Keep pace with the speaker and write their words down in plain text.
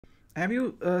Have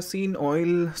you seen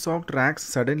oil-soaked rags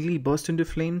suddenly burst into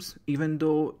flames even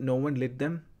though no one lit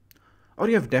them? Or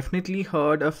you have definitely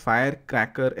heard a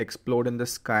firecracker explode in the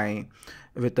sky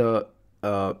with a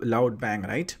loud bang,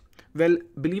 right? Well,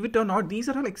 believe it or not, these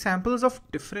are all examples of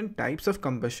different types of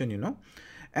combustion.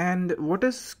 And what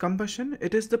is combustion?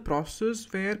 It is the process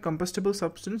where combustible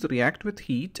substance react with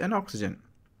heat and oxygen.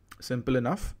 Simple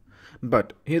enough.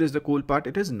 But here is the cool part,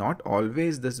 it is not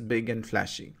always this big and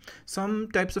flashy.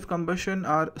 Some types of combustion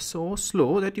are so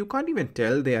slow that you can't even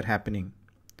tell they are happening.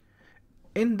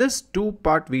 In this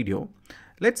two-part video,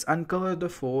 let's uncover the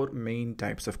four main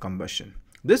types of combustion.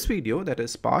 This video, that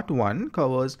is part 1,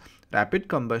 covers rapid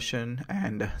combustion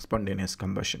and spontaneous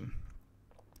combustion.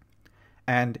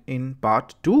 And in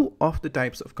part 2 of the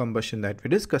types of combustion that we're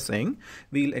discussing,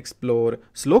 we'll explore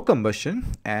slow combustion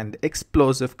and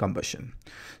explosive combustion.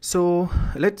 So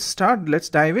let's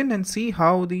dive in and see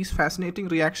how these fascinating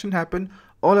reactions happen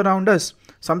all around us.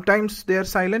 Sometimes they are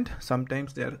silent,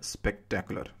 sometimes they are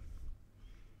spectacular.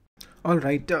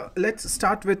 Alright, let's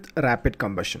start with rapid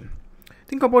combustion.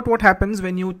 Think about what happens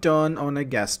when you turn on a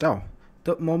gas stove.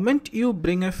 The moment you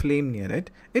bring a flame near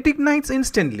it, it ignites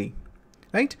instantly.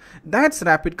 Right? That's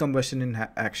rapid combustion in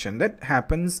action. That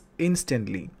happens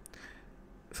instantly.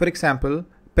 For example,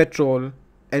 petrol,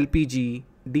 LPG,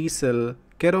 diesel,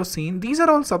 kerosene, these are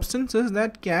all substances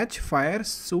that catch fire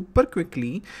super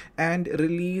quickly and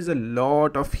release a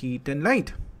lot of heat and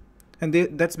light. And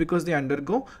that's because they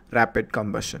undergo rapid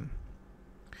combustion.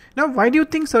 Now, why do you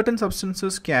think certain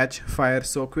substances catch fire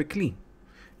so quickly?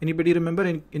 Anybody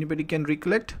remember? Anybody can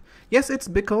recollect? Yes, it's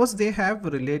because they have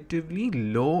relatively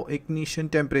low ignition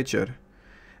temperature.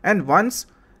 And once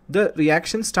the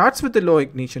reaction starts with the low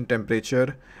ignition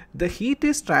temperature, the heat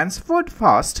is transferred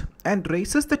fast and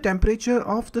raises the temperature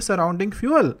of the surrounding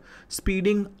fuel,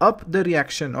 speeding up the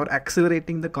reaction or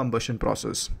accelerating the combustion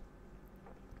process.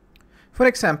 For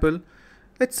example,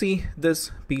 let's see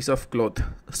this piece of cloth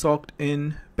soaked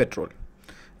in petrol,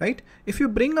 right? If you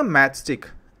bring a matchstick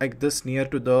like this near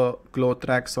to the cloth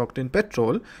rack soaked in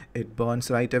petrol, it burns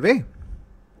right away.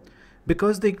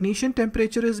 Because the ignition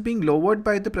temperature is being lowered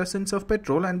by the presence of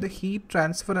petrol and the heat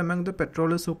transfer among the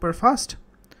petrol is super fast.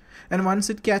 And once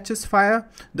it catches fire,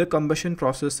 the combustion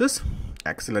process is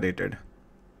accelerated.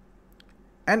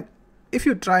 And if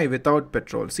you try without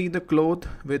petrol, see the cloth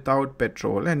without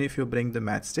petrol, and if you bring the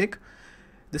matchstick,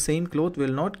 the same cloth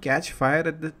will not catch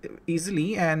fire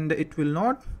easily and it will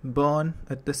not burn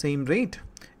at the same rate.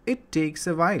 It takes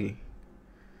a while.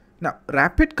 Now,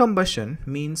 rapid combustion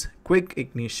means quick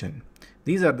ignition.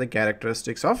 These are the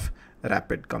characteristics of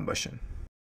rapid combustion.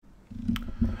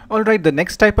 Alright, the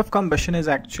next type of combustion is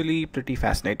actually pretty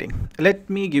fascinating. Let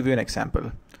me give you an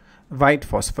example. White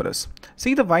phosphorus.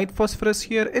 See the white phosphorus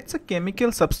here, it's a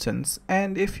chemical substance,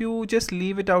 and if you just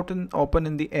leave it out open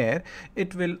in the air,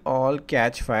 it will all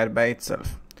catch fire by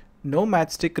itself. No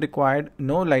matchstick required,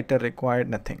 no lighter required,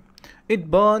 nothing. It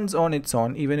burns on its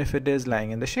own even if it is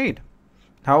lying in the shade.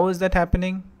 How is that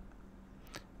happening?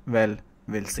 Well,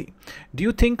 we'll see. Do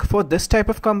you think for this type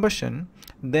of combustion,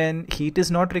 then heat is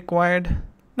not required?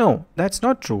 No, that's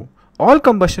not true. All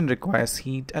combustion requires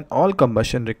heat and all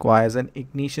combustion requires an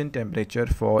ignition temperature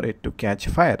for it to catch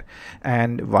fire.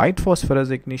 And white phosphorus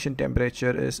ignition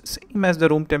temperature is same as the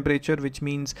room temperature, which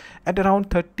means at around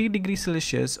 30 degrees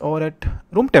Celsius or at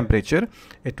room temperature,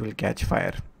 it will catch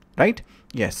fire. Right?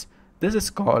 Yes, this is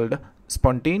called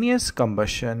spontaneous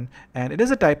combustion and it is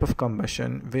a type of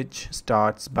combustion which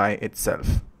starts by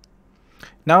itself.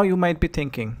 Now you might be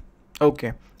thinking,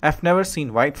 okay, I've never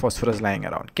seen white phosphorus lying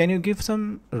around. Can you give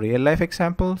some real life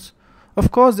examples?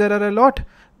 Of course, there are a lot.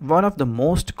 One of the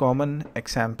most common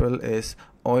example is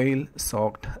oil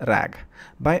soaked rag.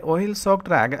 By oil soaked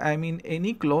rag, I mean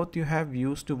any cloth you have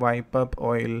used to wipe up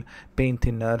oil, paint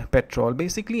thinner, petrol,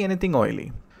 basically anything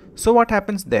oily. So what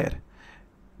happens there?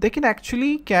 They can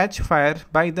actually catch fire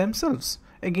by themselves.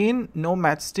 Again, no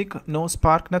matchstick, no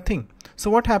spark, nothing. So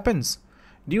what happens?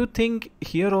 Do you think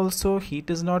here also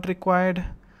heat is not required?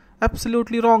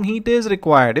 Absolutely wrong. Heat is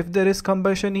required. If there is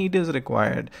combustion, heat is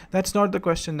required. That's not the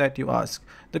question that you ask.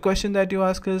 The question that you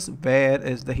ask is, where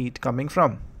is the heat coming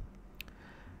from?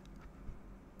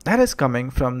 That is coming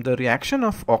from the reaction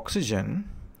of oxygen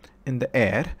in the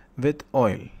air with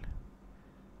oil.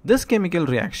 This chemical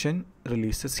reaction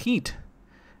releases heat.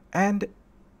 And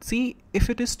see, if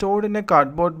it is stored in a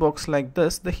cardboard box like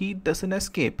this, the heat doesn't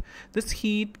escape. This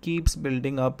heat keeps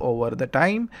building up over the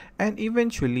time and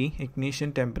eventually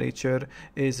ignition temperature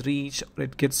is reached.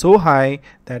 It gets so high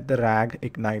that the rag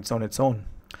ignites on its own.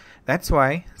 That's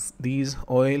why these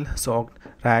oil soaked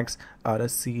rags are a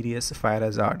serious fire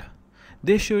hazard.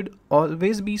 They should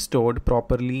always be stored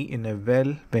properly in a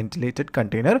well ventilated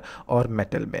container or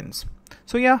metal bins.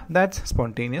 So yeah, that's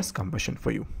spontaneous combustion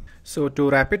for you. So to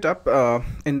wrap it up,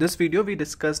 in this video we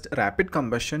discussed rapid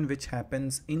combustion, which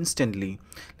happens instantly,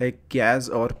 like gas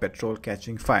or petrol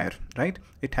catching fire, right?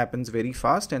 It happens very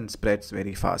fast and spreads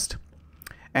very fast.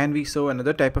 And we saw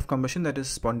another type of combustion, that is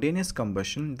spontaneous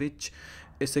combustion, which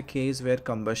is a case where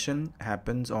combustion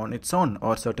happens on its own,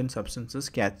 or certain substances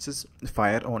catches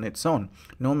fire on its own.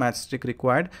 No matchstick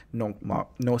required,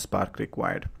 no spark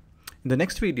required. In the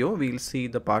next video, we'll see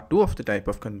the part 2 of the type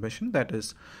of combustion, that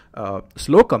is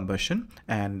slow combustion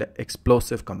and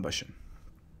explosive combustion.